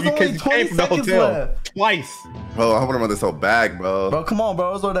suspicious of you because you came from the hotel twice. Bro, I want this whole bag, bro. Bro, come on, bro.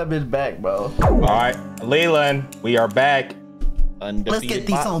 Let's throw that bitch back, bro. All right, Leland, we are back. Let's get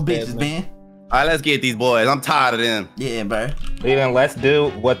these on bitches, man. All right, let's get these boys. I'm tired of them. Yeah, bro. Leland, let's do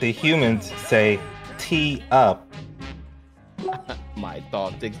what the humans say, tee up. My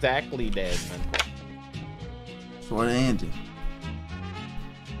thoughts exactly, Desmond. Sort of ending.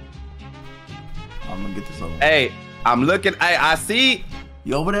 I'm gonna get this over. Hey, I'm looking. Hey, I see.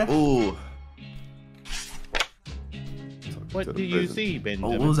 You over there? Ooh. What do you see,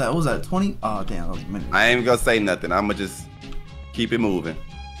 Benjamin? Oh, what was that? What was that? 20? Oh, damn, that was a minute. I ain't gonna say nothing. I'm gonna just keep it moving.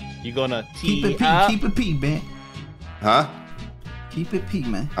 You gonna keep it P, man. Huh? Keep it P,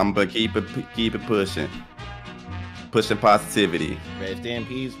 man. I'm gonna keep it pushing. Pushing positivity. Rest in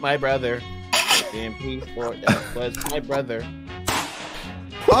peace, my brother. Rest in peace, for that was my brother.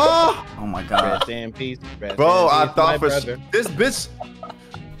 Oh! Oh my God. Rest in peace. Bro, I thought for this bitch.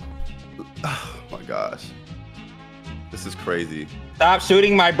 Oh my gosh. This is crazy. Stop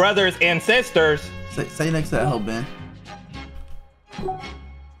shooting my brothers and sisters. Say next to that hoe, Ben.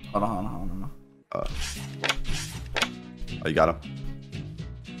 Hold on. Oh, you got him?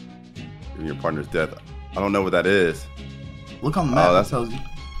 Your partner's death. I don't know what that is. Look on the map, that tells you.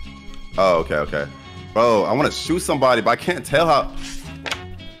 Oh, okay. Bro, I want to shoot somebody, but I can't tell how.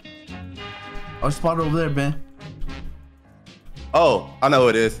 Oh, spot over there, Ben. Oh, I know who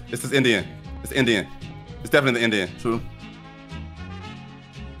it is. It's this Indian. It's Indian. It's definitely the Indian. True.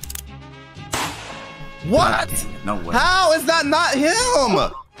 What? No way. How is that not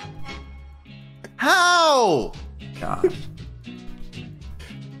him? How? Gosh.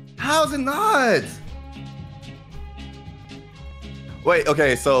 How is it not? Wait,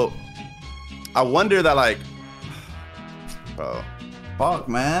 okay, so I wonder that, like, bro. Fuck,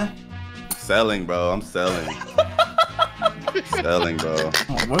 man. Selling, bro. I'm selling. Selling, bro. Oh,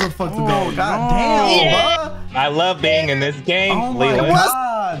 where the fuck to go? God damn, bro. I love being in this game, Oh my Leland.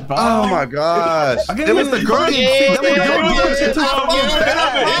 God, bro. Oh my gosh. It was the girl.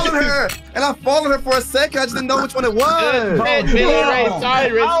 And I followed her for a second. I just didn't know which one it was. Billy Ray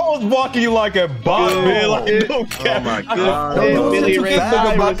Cyrus. I was walking you like a bot, man. Like, no cap. Oh my God. Billy Ray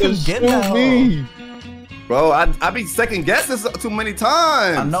Cyrus. me. Bro, I be second guessing too many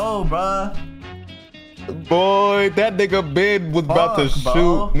times. I know, bro. Boy, that nigga Ben was about to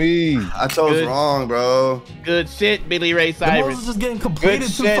shoot me. I chose wrong, bro. Good shit, Billy Ray The Cyrus. moves is just getting completed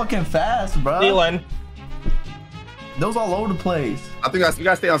too fucking fast, bro. Leland. Those all over the place. I think we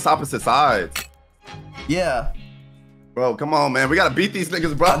gotta stay on opposite sides. Yeah. Bro, come on, man. We gotta beat these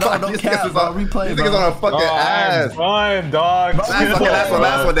niggas, bro. Don't cap, bro. Replay, these niggas on a fucking ass. Fine, dog.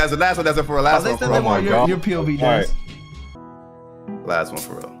 Last one. That's it for a last one. They said they want your POV, Des. Last one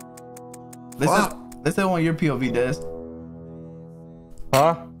for real. They said they want your POV, Des.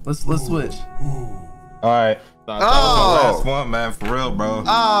 Huh? Let's switch. All right. My last one, man, for real, bro.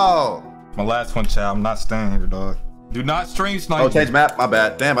 Oh. My last one, child. I'm not staying here, dog. Do not stream snipe. Oh, change map. My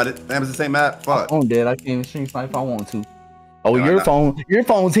bad. Damn, it's the same map. Fuck. I'm dead. I can't stream snipe if I want to. Oh, your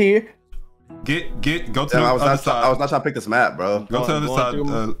phone's here. Go to Damn, the other side. I was not trying to pick this map, bro. Go to the other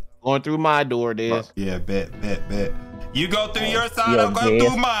side. Going through my door, Des. Yeah, bet. You go through your side, I'll go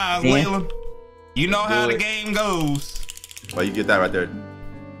through mine, Leland. You know how the game goes. Well, you get that right there.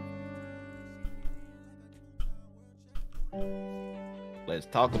 Let's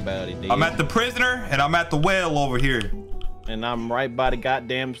talk about it, Des. I'm at the prisoner and I'm at the well over here. And I'm right by the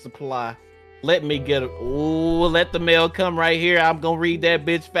goddamn supply. Let me get it. Ooh, let the mail come right here. I'm gonna read that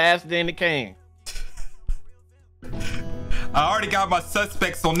bitch faster than it can. I already got my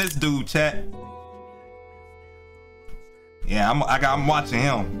suspects on this dude, chat. Yeah, I'm watching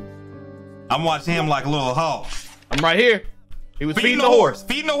him. I'm watching him like a little hawk. I'm right here. He was feeding the horse.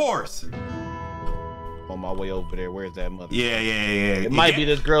 Feeding the horse. On my way over there. Where's that mother? Yeah. It might be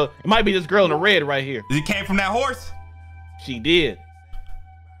this girl. It might be this girl in the red right here. It came from that horse? She did.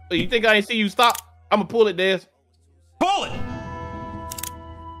 Oh, you think I ain't see you stop? I'ma pull it, Des. Pull it.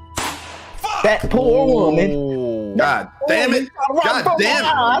 Fuck. That poor woman. God damn it. God damn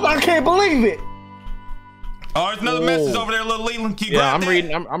it. I can't believe it. Oh, there's another message over there, little Leland. Yeah, I'm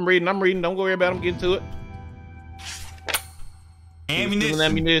reading. I'm reading. Don't worry about it. I'm getting to it.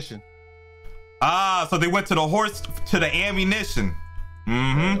 Ammunition. Ah, so they went to the horse to the ammunition.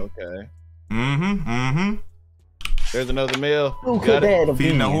 Okay. There's another mail. Who could that have been?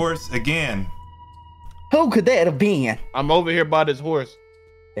 Feeding the horse again. Who could that have been? I'm over here by this horse.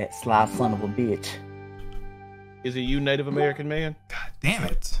 That sly son of a bitch. Is it you, Native American man? God damn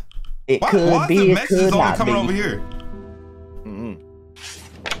it. It could be, it could not coming be. over here?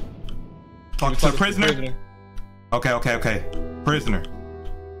 Talk to the prisoner. Okay. Prisoner.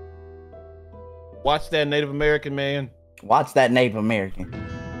 Watch that Native American man. Watch that Native American.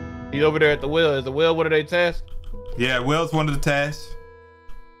 He's over there at the well. Is the well one of their tasks? Yeah, well's one of the tasks.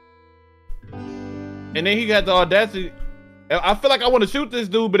 And then he got the audacity. I feel like I want to shoot this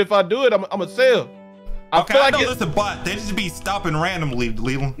dude, but if I do it, I'm a sell. I feel like it's a bot. They just be stopping randomly,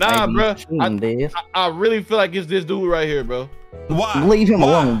 Leland. Nah, bro. I really feel like it's this dude right here, bro. Why? Leave him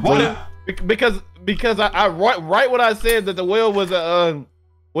alone, Why? Because I right when I said that the well was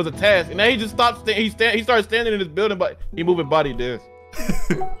a task, and then he just stopped. He started standing in this building, but he moving body does.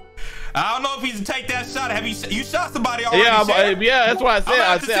 I don't know if he's take that shot. Have you shot somebody already? Yeah, that's what I said.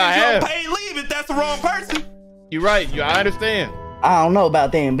 I said I have. Paid leave if that's the wrong person. You're right. I understand. I don't know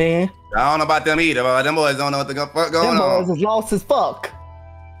about them, Ben. I don't know about them either, but them boys don't know what the fuck going on. Them boys is lost as fuck.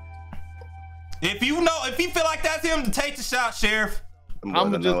 If you feel like that's him, to take the shot, Sheriff.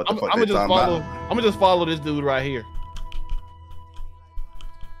 I'm gonna just follow this dude right here.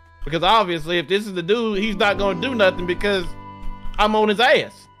 Because obviously, if this is the dude, he's not gonna do nothing because I'm on his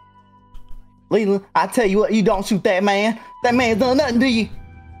ass. Leland, I tell you what, you don't shoot that man. That man done nothing to you.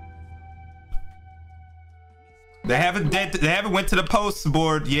 They haven't went to the post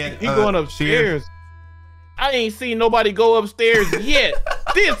board yet. He going upstairs. I ain't seen nobody go upstairs yet.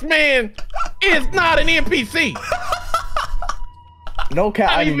 This man is not an NPC. No cap,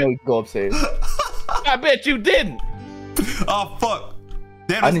 I didn't know you could go upstairs. I bet you didn't. Oh fuck!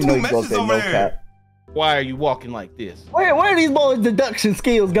 Damn, I didn't know you could go upstairs. No cap. Why are you walking like this? Where these boys' deduction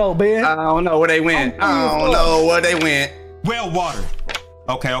skills go, Ben? I don't know where they went. I don't know where they went. Well, water.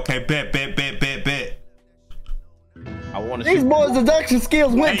 Okay, bet. I want to. These boys' deduction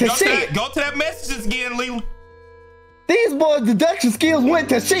skills went to shit. Go to that messages again, Leland. These boys' deduction skills went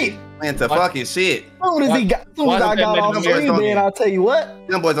to shit. Went to fucking shit. As soon as I got on the screen, Ben, I'll tell you what.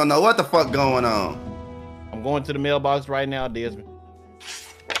 Them boys don't know what the fuck going on. I'm going to the mailbox right now, Desmond.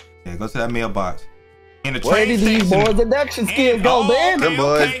 Yeah, go to that mailbox. In the Where did these boys' deduction skills go, Ben?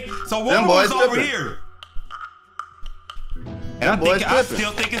 Okay. So one was over here. And I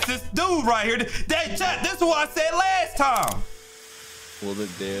still think it's this dude right here. This is what I said last time. Well, look,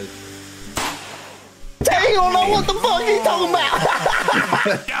 Des. He don't know what the fuck he's talking about.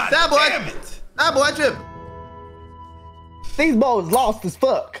 That boy tripping. These boys lost as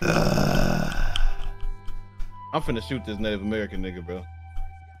fuck. I'm finna shoot this Native American nigga, bro.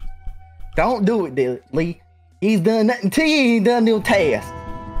 Don't do it, Lee. He's done nothing to you. He done no task.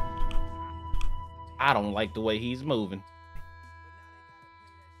 I don't like the way he's moving.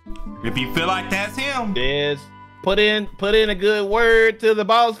 If you feel like that's him. Des, put in a good word to the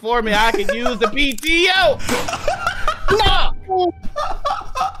boss for me. I can use the PTO. No.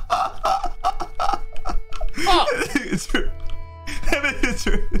 That is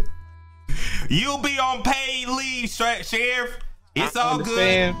true. You'll be on paid leave, Sheriff. It's all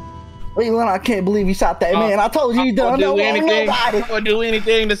good. Leland, I can't believe you shot that man. I told you don't know nobody. I'm gonna do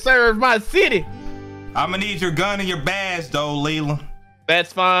anything to serve my city. I'm gonna need your gun and your badge, though, Leland.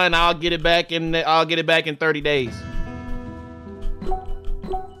 That's fine. I'll get it back in 30 days.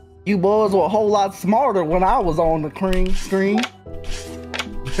 You boys were a whole lot smarter when I was on the screen.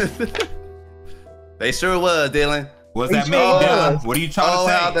 They sure was, Dylan. What's that mean, Dylan? What are you trying to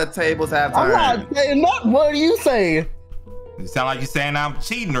say? How the tables have turned. I'm not saying nothing. What are you saying? You sound like you're saying I'm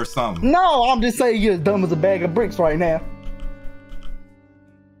cheating or something. No, I'm just saying you're as dumb as a bag of bricks right now.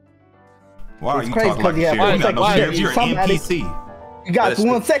 Why are you talking like you're an NPC? You got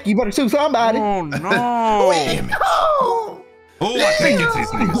 1 second. You better shoot somebody. Oh no! Oh, I think it's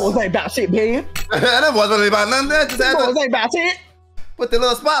his name. Boys ain't about shit, man. That wasn't really about nothing. That just had Boys ain't about shit. Put the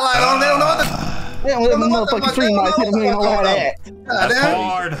little spotlight on. They don't know what They don't let the motherfucking stream lights hit him. He ain't know how to act. That's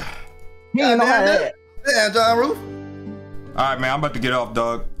hard. He ain't know how to act. Yeah, John Roof. All right, man. I'm about to get off,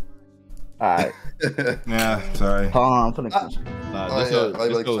 dog. All right. Yeah, sorry. Hold on, I'm finna.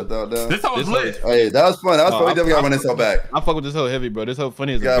 This hoe was lit. Hey, that was fun. That was fun. We definitely gotta run this hoe back. I fuck with this hoe heavy, bro. This hoe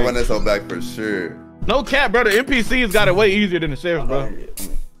funny as a gotta run this hoe back for sure. No cap, bro. The NPCs got it way easier than the sheriff, bro.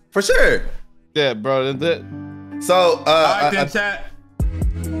 For sure. Yeah, bro. So, all right, then, chat.